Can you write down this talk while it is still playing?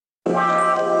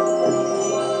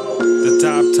The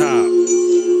top.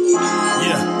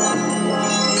 Yeah.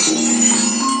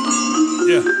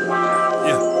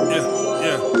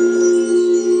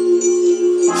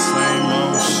 Same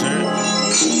old shit.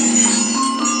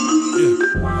 Yeah.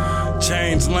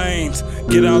 Change lanes,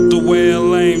 get out the way of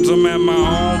lames. I'm at my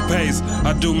own pace,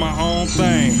 I do my own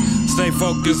thing. Stay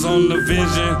focused on the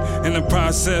vision and the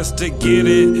process to get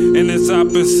it. And it's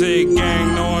opposite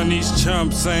gang, knowing these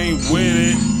chumps ain't with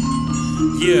it.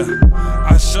 Yeah,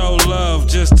 I show love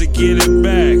just to get it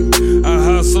back. I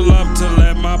hustle up to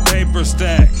let my paper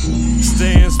stack.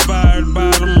 Stay inspired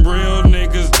by them real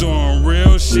niggas doing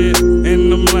real shit.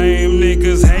 And them lame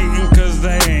niggas hating cause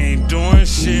they ain't doing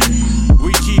shit.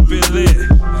 We keep it lit,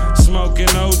 smoking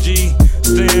OG,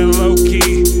 staying low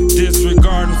key,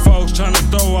 disregarding folks trying to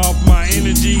throw off my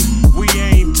energy. We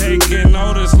ain't taking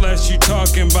notice unless you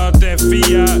talking about that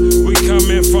fiat. We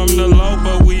coming from the low,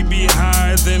 but we be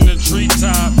higher than the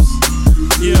treetops.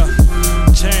 Yeah,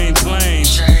 change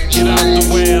lanes, get out the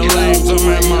way of lanes. I'm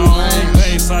at my own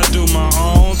pace, I do my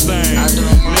own thing.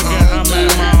 Nigga, I'm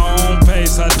at my own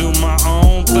pace, I do my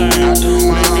own thing.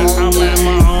 Nigga, I'm at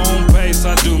my own pace,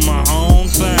 I do my own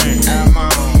thing.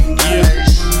 Yeah,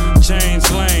 change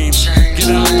lanes, get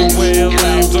out the way of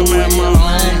lanes. I'm at my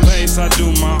own pace, I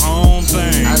do my own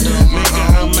thing. Nigga,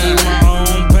 I'm at my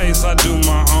own pace, I do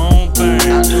my own thing.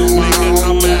 Nigga,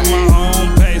 I'm at my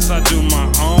own pace, I do my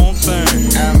own thing.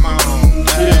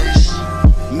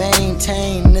 Yeah.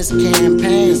 Maintain this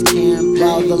campaign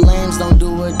while the lames don't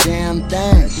do a damn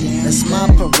thing. It's my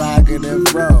prerogative,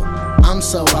 bro. I'm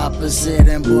so opposite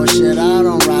and bullshit, I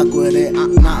don't rock with it.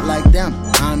 I'm not like them,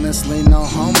 honestly, no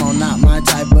homo, not my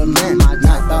type of men. Not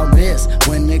about this,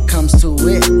 when it comes to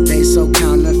it, they so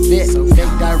counterfeit.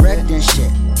 Fake directing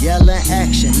shit, yelling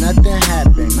action, nothing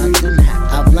happened.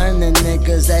 I've learned the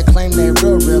niggas that claim they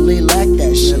real really lack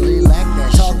that shit.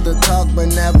 Talk the talk but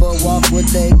never walk what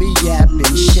they be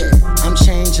yapping shit. I'm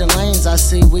changing lanes, I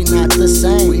see we not the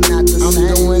same. I'm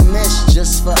doing this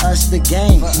just for us to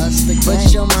gain.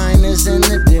 But your mind is in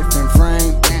a different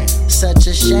frame. Such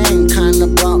a shame, kinda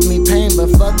brought me pain, but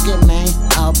fuck it, man.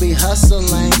 I'll be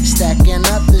hustling, stacking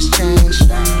up this change.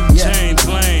 Yeah. Change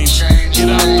lanes, get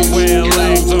out the way of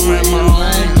lanes. I'm at my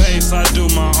own pace, I do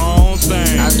my own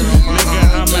thing. Nigga,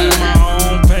 I'm at my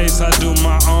own pace, I do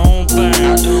my own thing.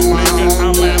 Nigga,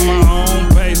 I'm at my own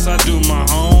pace, I do my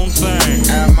own thing.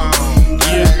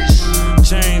 Yeah,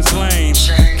 change lanes,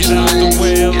 get out the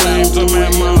way of lanes. I'm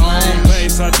at my own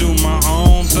pace, I do my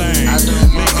own thing.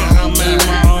 Nigga, I'm at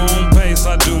my own pace,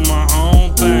 I do my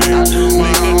own thing.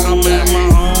 Nigga, I'm at my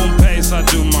own pace, I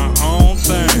do my own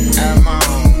thing.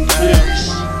 Yeah.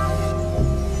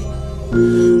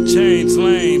 Change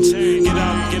lanes, get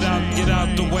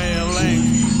out the way of lanes.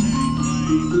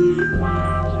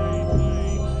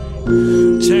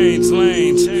 Change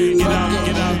lanes, get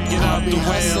out the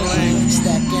way of lanes.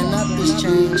 Stacking up this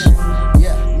change.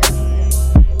 Yeah.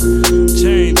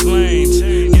 Change lanes.